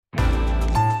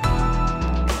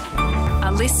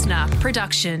listener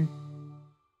production.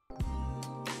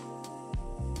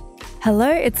 Hello,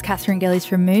 it's Catherine Gillies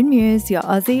from Moon Muse, your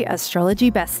Aussie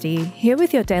astrology bestie, here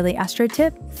with your daily astro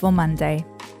tip for Monday.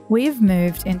 We've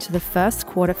moved into the first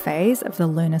quarter phase of the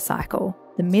lunar cycle,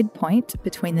 the midpoint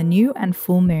between the new and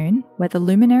full moon, where the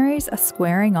luminaries are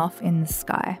squaring off in the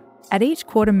sky. At each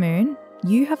quarter moon,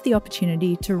 you have the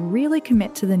opportunity to really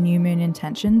commit to the new moon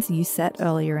intentions you set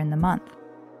earlier in the month.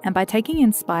 And by taking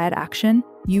inspired action,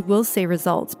 you will see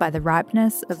results by the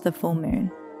ripeness of the full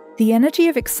moon. The energy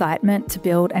of excitement to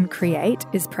build and create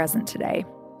is present today,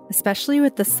 especially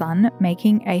with the Sun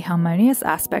making a harmonious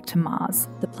aspect to Mars,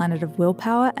 the planet of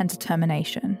willpower and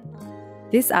determination.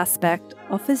 This aspect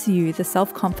offers you the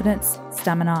self-confidence,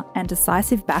 stamina, and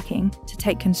decisive backing to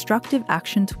take constructive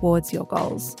action towards your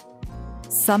goals.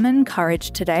 Summon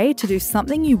courage today to do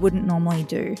something you wouldn't normally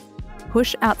do.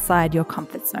 Push outside your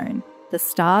comfort zone. The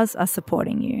stars are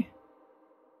supporting you.